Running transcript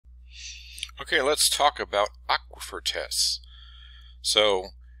Okay, let's talk about aquifer tests. So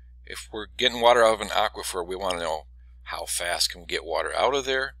if we're getting water out of an aquifer, we want to know how fast can we get water out of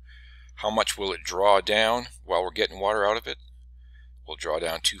there, how much will it draw down while we're getting water out of it, will it draw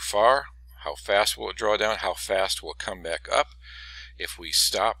down too far, how fast will it draw down, how fast will it come back up if we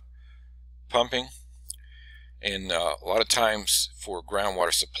stop pumping. And a lot of times for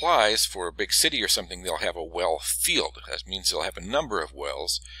groundwater supplies, for a big city or something, they'll have a well field. That means they'll have a number of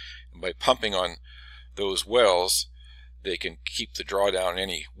wells. And by pumping on those wells, they can keep the drawdown in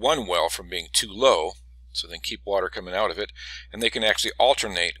any one well from being too low, so they can keep water coming out of it. And they can actually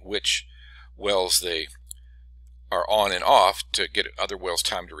alternate which wells they are on and off to get other wells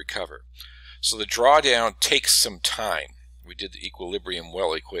time to recover. So the drawdown takes some time. We did the equilibrium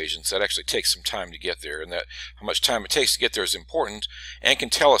well equations. That actually takes some time to get there, and that how much time it takes to get there is important and can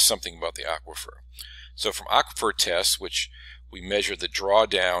tell us something about the aquifer. So from aquifer tests, which we measure the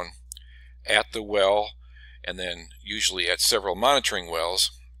drawdown at the well and then usually at several monitoring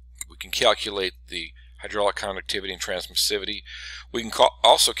wells, we can calculate the hydraulic conductivity and transmissivity. We can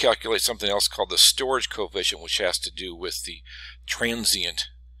also calculate something else called the storage coefficient, which has to do with the transient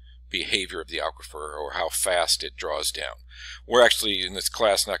behavior of the aquifer, or how fast it draws down. We're actually in this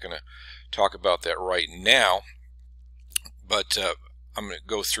class not going to talk about that right now, but I'm going to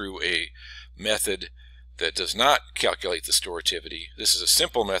go through a method that does not calculate the storativity. This is a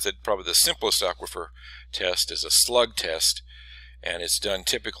simple method. Probably the simplest aquifer test is a slug test, and it's done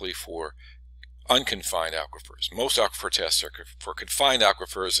typically for unconfined aquifers. Most aquifer tests are for confined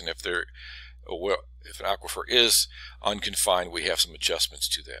aquifers, and if an aquifer is unconfined, we have some adjustments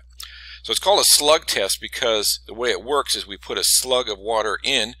to that. So it's called a slug test because the way it works is we put a slug of water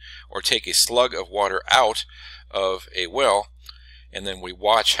in or take a slug of water out of a well, and then we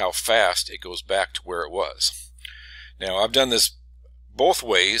watch how fast it goes back to where it was. Now, I've done this both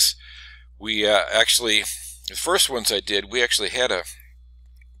ways. We actually, the first ones I did, we actually had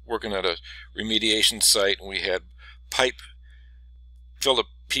working at a remediation site, and we had filled a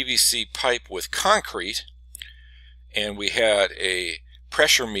PVC pipe with concrete, and we had a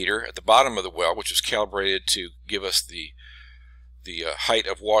pressure meter at the bottom of the well, which was calibrated to give us the height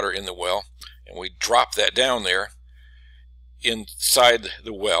of water in the well, and we dropped that down there inside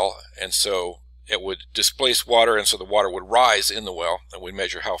the well, and so it would displace water, and so the water would rise in the well, and we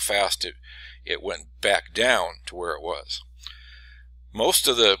measure how fast it went back down to where it was. Most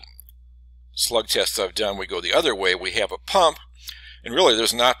of the slug tests I've done, we go the other way. We have a pump, and really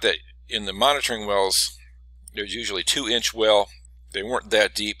there's not that. In the monitoring wells, there's usually 2-inch well. They weren't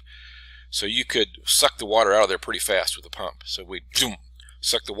that deep, so you could suck the water out of there pretty fast with a pump. So we'd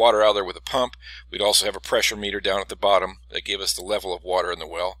suck the water out of there with a pump. We'd also have a pressure meter down at the bottom that gave us the level of water in the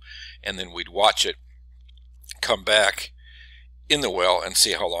well, and then we'd watch it come back in the well and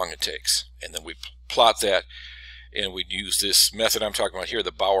see how long it takes. And then we'd plot that, and we'd use this method I'm talking about here,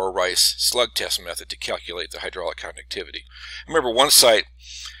 the Bouwer-Rice slug test method, to calculate the hydraulic conductivity. I remember one site,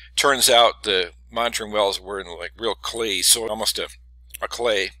 turns out the monitoring wells were in like real clay soil, almost a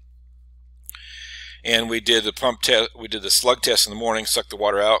clay, and we did the pump test, we did the slug test in the morning, sucked the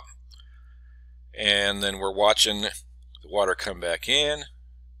water out, and then we're watching the water come back in,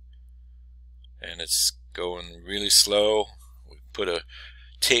 and it's going really slow. We put a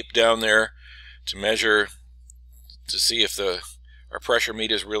tape down there to measure, to see if our pressure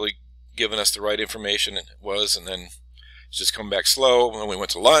meter is really giving us the right information, and it was, and then it's just come back slow. And then we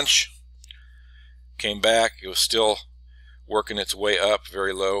went to lunch, came back, it was still working its way up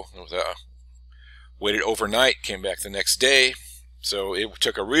very low. It was, waited overnight, came back the next day, so it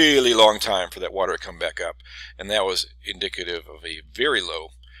took a really long time for that water to come back up, and that was indicative of a very low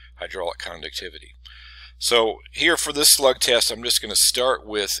hydraulic conductivity. So here for this slug test, I'm just going to start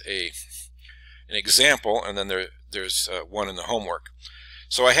with an example, and then there's one in the homework.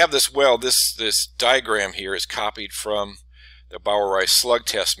 So I have this well. This diagram here is copied from the Bouwer-Rice slug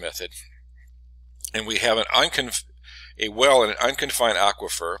test method, and we have a well in an unconfined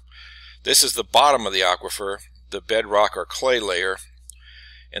aquifer. This is the bottom of the aquifer, the bedrock or clay layer,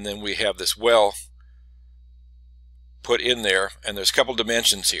 and then we have this well put in there, and there's a couple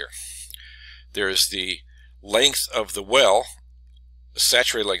dimensions here. There's the length of the well, the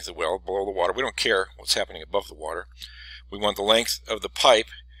saturated length of the well below the water. We don't care what's happening above the water. We want the length of the pipe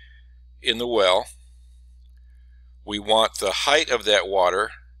in the well. We want the height of that water,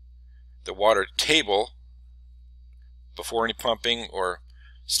 the water table, before any pumping or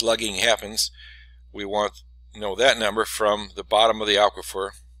slugging happens. We want to know that number from the bottom of the aquifer.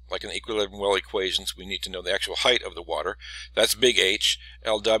 Like in the equilibrium well equations, we need to know the actual height of the water. That's big H.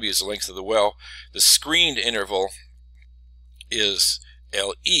 LW is the length of the well. The screened interval is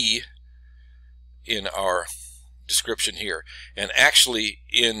LE, in our description here. And actually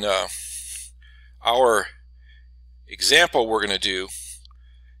in our example we're going to do,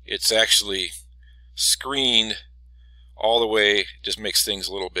 it's actually screened all the way. Just makes things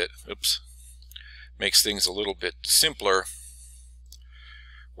a little bit, makes things a little bit simpler.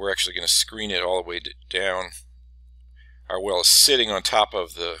 We're actually going to screen it all the way down. Our well is sitting on top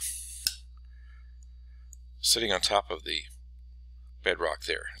of the bedrock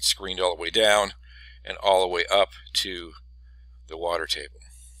there. It's screened all the way down and all the way up to the water table.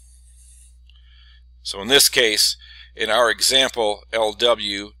 So in this case, in our example,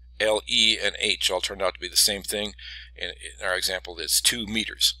 LW, LE, and H all turned out to be the same thing. And in our example, it's 2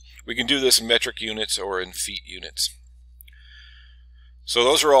 meters. We can do this in metric units or in feet units. So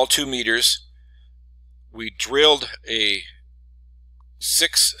those are all 2 meters. We drilled a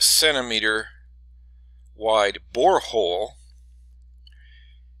 6 centimeter wide borehole,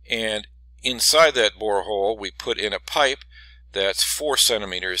 and inside that borehole we put in a pipe that's 4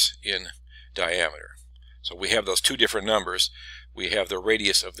 centimeters in diameter. So we have those 2 different numbers. We have the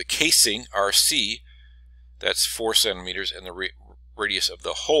radius of the casing, RC, that's 4 centimeters, and the radius of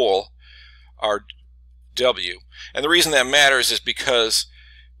the hole, RW. And the reason that matters is because,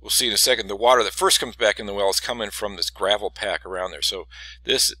 we'll see in a second, the water that first comes back in the well is coming from this gravel pack around there. So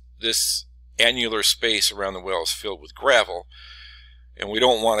this annular space around the well is filled with gravel, and we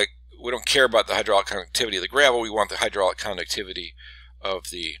don't care about the hydraulic conductivity of the gravel. We want the hydraulic conductivity of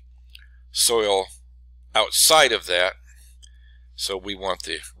the soil outside of that. So we want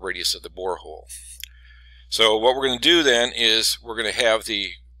the radius of the borehole. So what we're going to do then is we're going to have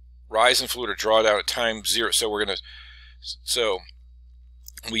the rise in fluid or drawdown at time 0. So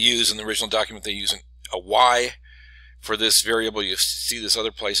we use in the original document, they use a Y for this variable. You see this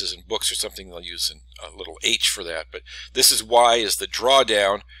other places in books or something, they'll use a little H for that. But this is Y is the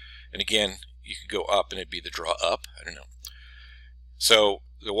drawdown, and again, you could go up and it'd be the draw up. I don't know. So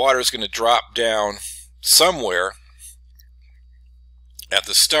the water is going to drop down somewhere at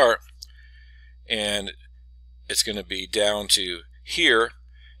the start, and it's going to be down to here,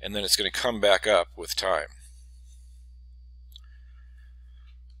 and then it's going to come back up with time.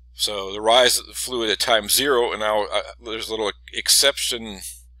 So the rise of the fluid at time 0, and now there's a little exception.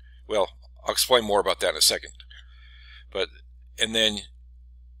 Well, I'll explain more about that in a second. And then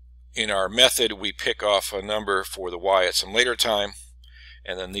in our method, we pick off a number for the Y at some later time,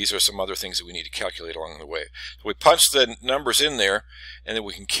 and then these are some other things that we need to calculate along the way. So we punch the numbers in there, and then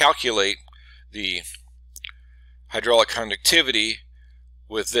we can calculate the hydraulic conductivity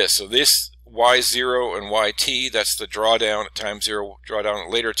with this. So this Y0 and YT, that's the drawdown at time 0, drawdown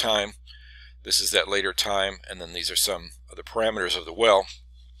at later time. This is that later time, and then these are some of the parameters of the well.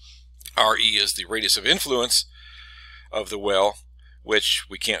 RE is the radius of influence of the well, which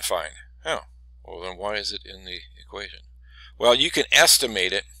we can't find. Oh, well then why is it in the equation? Well, you can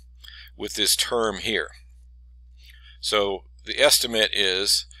estimate it with this term here. So the estimate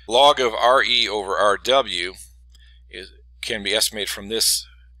is log of RE over RW can be estimated from this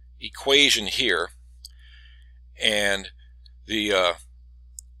equation here, and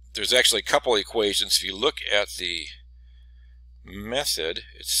there's actually a couple equations. If you look at the method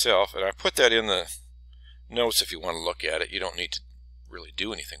itself, and I put that in the notes if you want to look at it. You don't need to really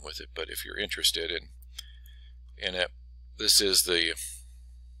do anything with it, but if you're interested in it, this is the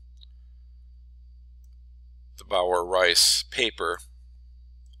Bouwer-Rice paper,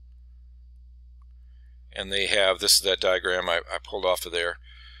 and they have, this is that diagram I pulled off of there.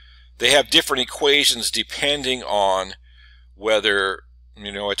 They have different equations depending on whether,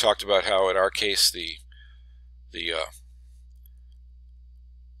 you know, I talked about how in our case the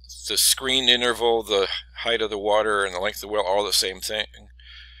screened interval, the height of the water, and the length of the well are all the same thing.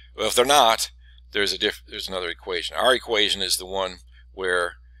 Well, if they're not, there's another equation. Our equation is the one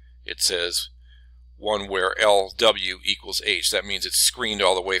where it says one where LW equals H. That means it's screened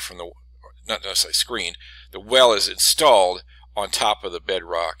all the way from the, not necessarily screened, the well is installed on top of the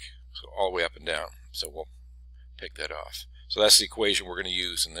bedrock, so all the way up and down. So we'll pick that off. So that's the equation we're going to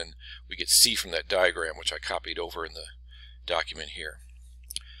use, and then we get C from that diagram, which I copied over in the document here.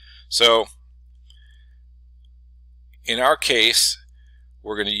 So in our case,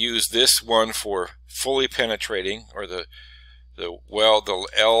 we're going to use this one for fully penetrating, or the well, the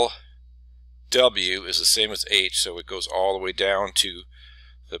LW is the same as H, so it goes all the way down to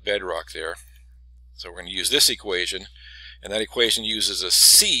the bedrock there. So we're going to use this equation, and that equation uses a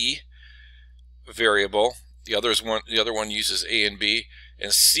C variable. The other one uses A and B,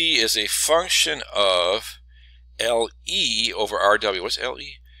 and C is a function of LE over RW. What's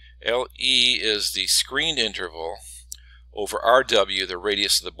LE? LE is the screened interval over RW, the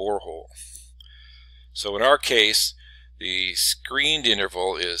radius of the borehole. So in our case, the screened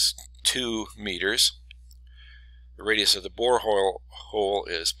interval is 2 meters. The radius of the borehole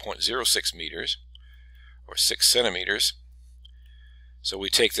is 0.06 meters, or 6 centimeters. So we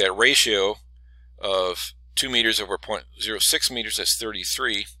take that ratio of 2 meters over 0.06 meters, that's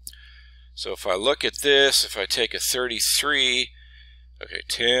 33. So if I look at this, if I take a 33, okay,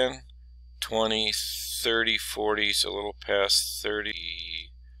 10, 20, 30, 40, so a little past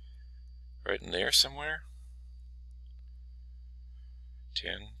 30, right in there somewhere.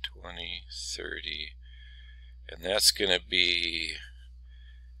 10, 20, 30, and that's going to be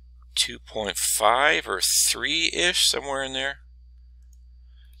 2.5 or 3-ish, somewhere in there.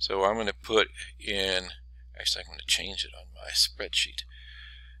 So I'm going to put in, actually I'm going to change it on my spreadsheet.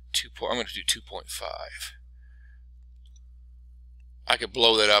 I'm going to do 2.5. I could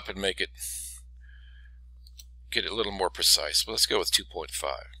blow that up and make it, get it a little more precise, but let's go with 2.5.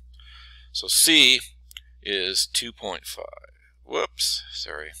 So C is 2.5. Whoops,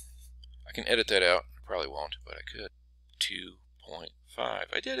 sorry. I can edit that out. I probably won't, but I could.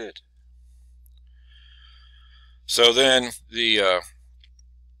 2.5. I did it. So then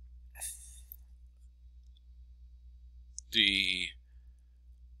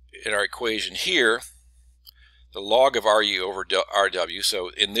in our equation here, the log of RE over RW. So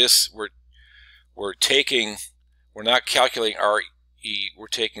in this, we're not calculating RE. We're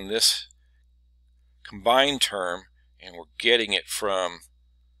taking this combined term and we're getting it from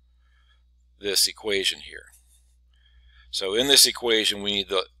this equation here. So in this equation, we need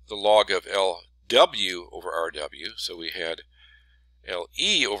the log of LW over RW. So we had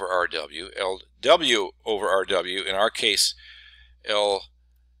LE over RW, LW over RW. In our case, LW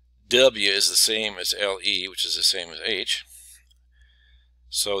is the same as LE, which is the same as H.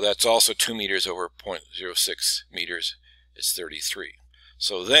 So that's also 2 meters over 0.06 meters is 33.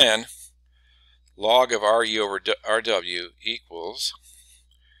 So then, log of RE over RW equals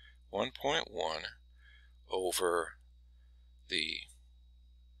 1.1 over the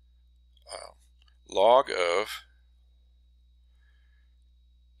log of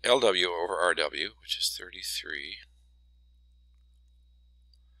LW over RW, which is 33,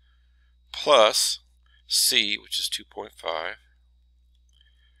 plus C, which is 2.5,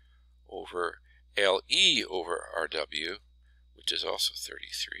 over LE over RW, which is also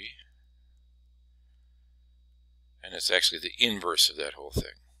 33. And it's actually the inverse of that whole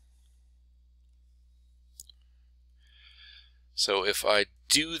thing. So if I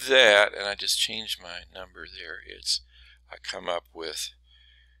do that, and I just change my number there, I come up with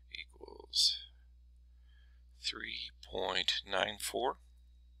equals 3.94.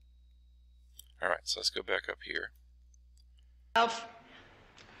 Alright, so let's go back up here. Alf,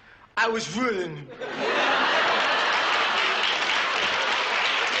 I was ruined.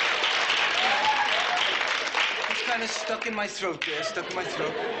 It's kind of stuck in my throat there, stuck in my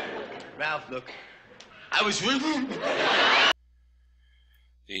throat. Ralph, look, I was ruined.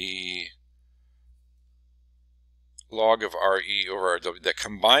 The log of RE over RW, that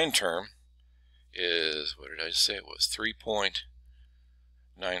combined term is, what did I say it was? 3.94.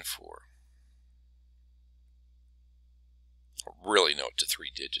 Really know it to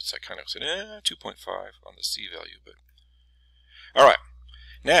 3 digits. I kind of said 2.5 on the C value, but alright.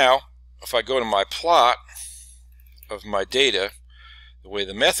 Now, if I go to my plot of my data, the way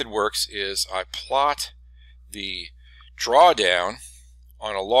the method works is I plot the drawdown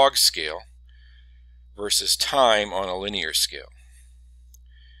on a log scale versus time on a linear scale.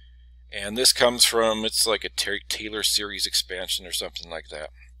 And this comes from, it's like a Taylor series expansion or something like that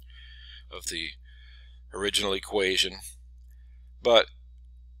of the original equation. But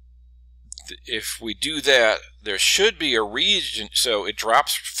if we do that, there should be a region, so it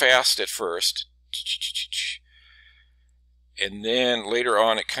drops fast at first, and then later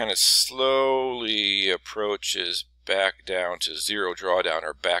on it kind of slowly approaches back down to zero drawdown,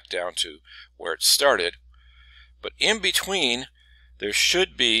 or back down to where it started. But in between, there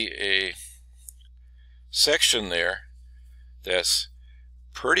should be a section there that's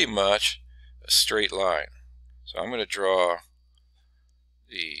pretty much a straight line. So I'm going to draw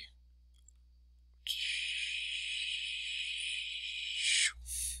a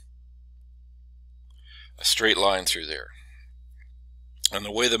straight line through there. And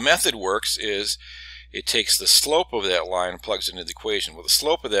the way the method works is it takes the slope of that line and plugs it into the equation. Well, the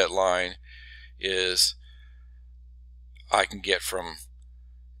slope of that line is, I can get from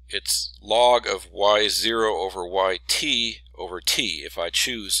its log of y0 over yt over t if I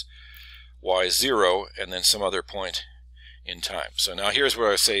choose y0 and then some other point in time. So now here's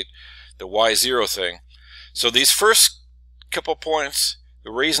where I say the y0 thing. So these first couple points,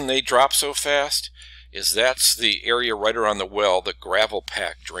 the reason they drop so fast is that's the area right around the well, the gravel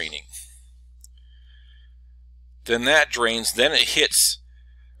pack draining. Then that drains, then it hits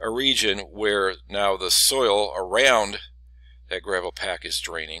a region where now the soil around that gravel pack is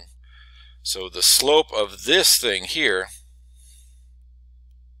draining. So the slope of this thing here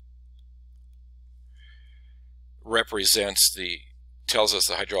tells us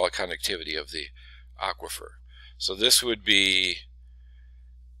the hydraulic conductivity of the aquifer. So this would be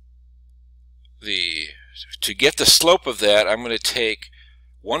to get the slope of that, I'm going to take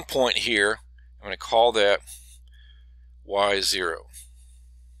one point here, I'm going to call that y0.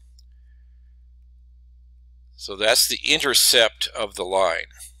 So that's the intercept of the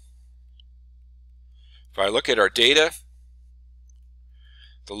line. If I look at our data,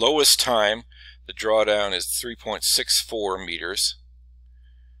 the lowest time, the drawdown is 3.64 meters.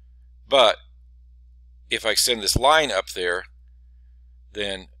 But if I extend this line up there,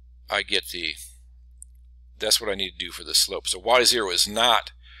 then I get that's what I need to do for the slope. So y0 is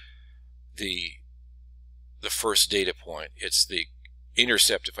not the first data point. It's the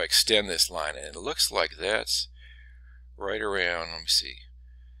intercept if I extend this line. And it looks like that's right around, let me see,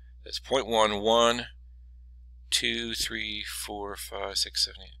 that's 0.11, 2, 3, 4, 5, 6,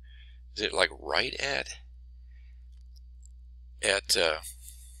 7, 8. Is it like right at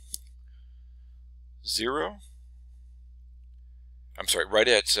 0? I'm sorry, right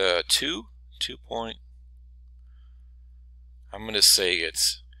at 2 point. I'm going to say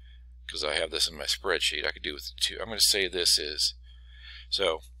it's, because I have this in my spreadsheet, I could do it with 2. I'm going to say this is,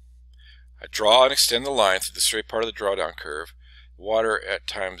 so I draw and extend the line through the straight part of the drawdown curve. Water at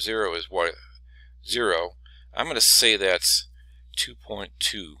time 0 is y0. I'm going to say that's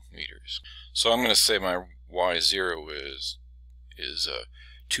 2.2 meters. So I'm going to say my y0 is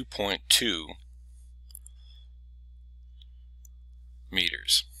 2.2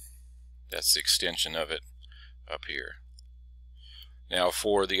 meters. That's the extension of it up here. Now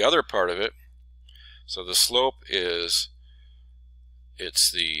for the other part of it, so the slope is,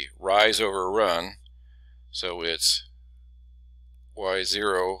 it's the rise over run, so it's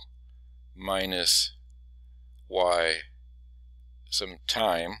y0 minus y some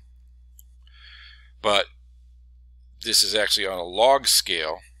time, but this is actually on a log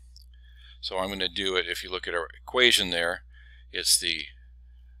scale, so I'm going to do it, if you look at our equation there, it's the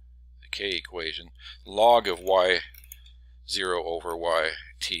K equation, log of y0 over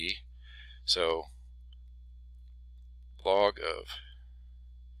yt, so log of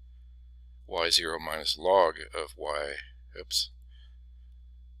y0 minus log of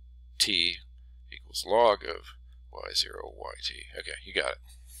t equals log of y0 yt. Okay, you got it.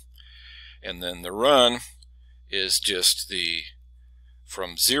 And then the run is just the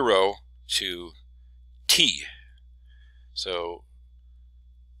from 0 to t, so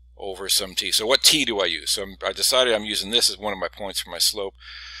over some t. So what t do I use? So I decided I'm using this as one of my points for my slope.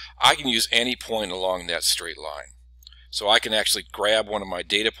 I can use any point along that straight line. So I can actually grab one of my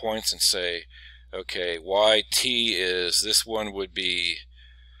data points and say, okay, yt is, this one would be,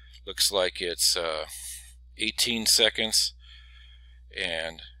 looks like it's 18 seconds,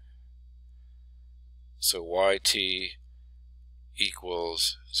 and so yt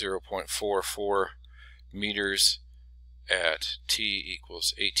equals 0.44 meters at t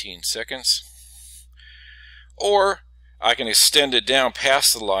equals 18 seconds. Or I can extend it down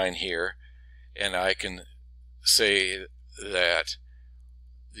past the line here, and I can say that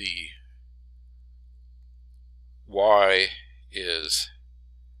the y is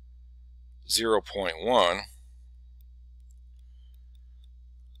 0.1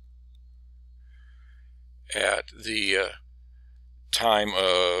 at the time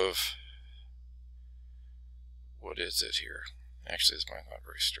of, what is it here? Actually, this might not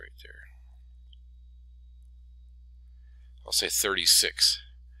very straight there. I'll say 36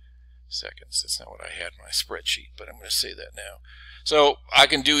 seconds. That's not what I had in my spreadsheet, but I'm going to say that now. So I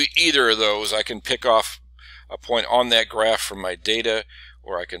can do either of those. I can pick off a point on that graph from my data,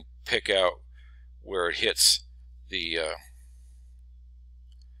 or I can pick out where it hits the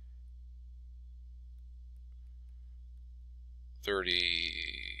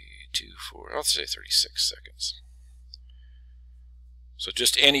I'll say 36 seconds. So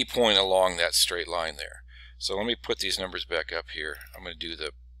just any point along that straight line there. So let me put these numbers back up here. I'm going to do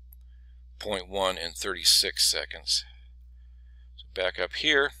the 0.1 and 36 seconds. So back up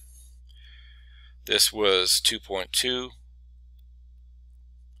here, this was 2.2.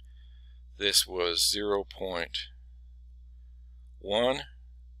 This was 0.1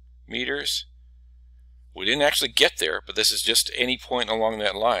 meters. We didn't actually get there, but this is just any point along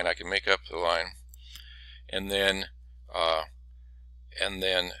that line. I can make up the line. And then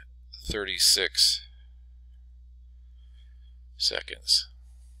 36 seconds.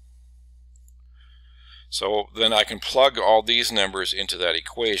 So then I can plug all these numbers into that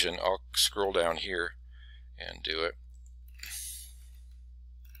equation. I'll scroll down here and do it.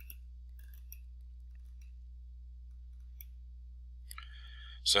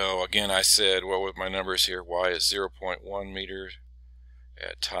 So again, I said, what were my numbers here? Y is 0.1 meters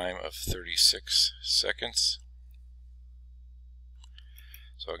at time of 36 seconds.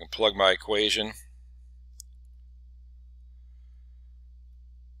 So I can plug my equation.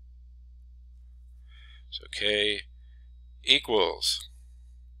 So K equals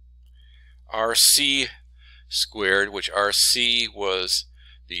RC squared, which RC was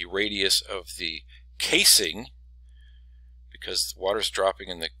the radius of the casing, because the water's dropping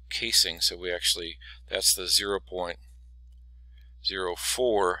in the casing, so we actually, that's the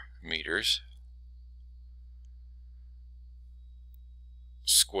 0.04 meters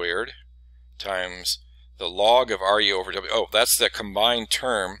squared times the log of RE over W. Oh, that's the combined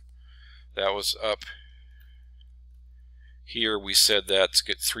term. That was up here. We said that's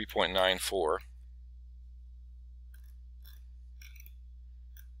get 3.94.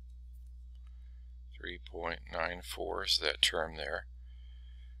 3.94 is that term there,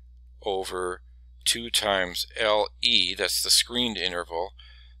 over 2 times LE, that's the screened interval,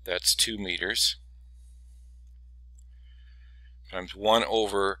 that's 2 meters, times 1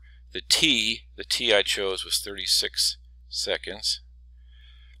 over the T I chose was 36 seconds,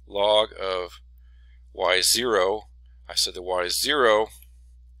 log of Y0, I said the Y0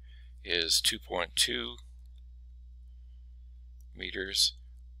 is 2.2 meters,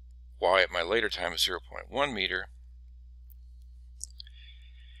 Y at my later time is 0.1 meter,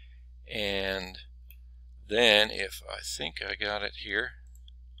 and then if I think I got it here,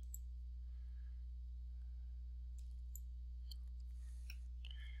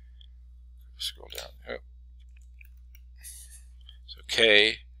 scroll down, oh. So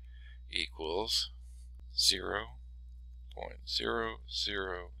K equals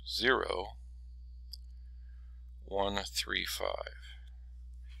 0.000135.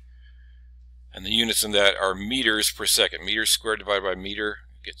 And the units in that are meters per second. Meters squared divided by meter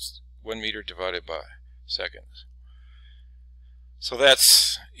gets 1 meter divided by seconds. So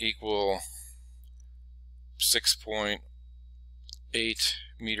that's equal 6.8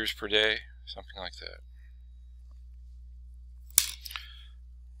 meters per day, something like that.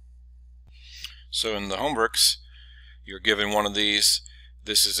 So in the homeworks, you're given one of these.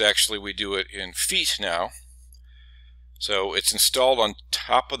 This is actually, we do it in feet now. So it's installed on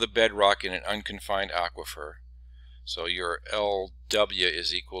top of the bedrock in an unconfined aquifer. So your LW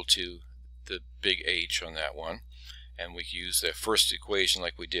is equal to the big H on that one. And we use the first equation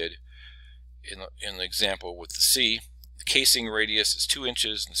like we did in the example with the C. The casing radius is 2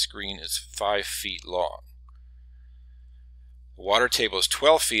 inches and the screen is 5 feet long. The water table is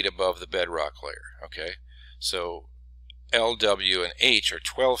 12 feet above the bedrock layer. Okay, so LW and H are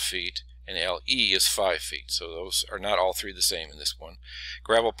 12 feet and LE is 5 feet. So those are not all three the same in this one.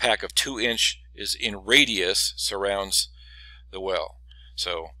 Gravel pack of 2 inch is in radius surrounds the well.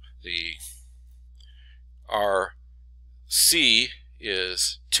 So the RC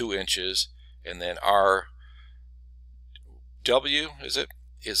is 2 inches, and then RW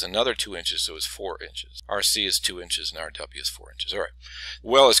is another 2 inches, so it's 4 inches. RC is 2 inches and RW is 4 inches. All right. The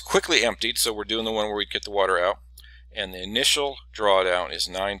well is quickly emptied, so we're doing the one where we get the water out. And the initial drawdown is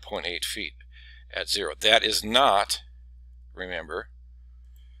 9.8 feet at 0. That is not, remember,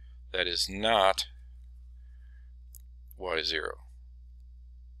 that is not Y0.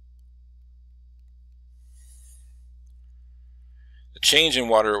 The change in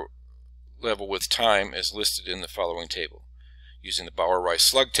water level with time is listed in the following table using the Bouwer-Rice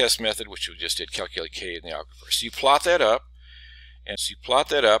slug test method, which we just did, calculate K in the aquifer. So you plot that up, and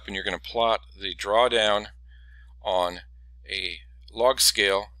you're going to plot the drawdown on a log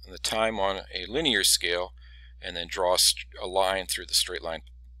scale and the time on a linear scale, and then draw a line through the straight line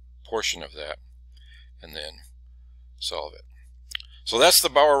portion of that, and then solve it. So that's the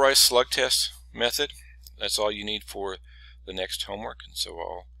Bouwer-Rice slug test method. That's all you need for the next homework, and so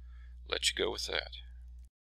I'll let you go with that.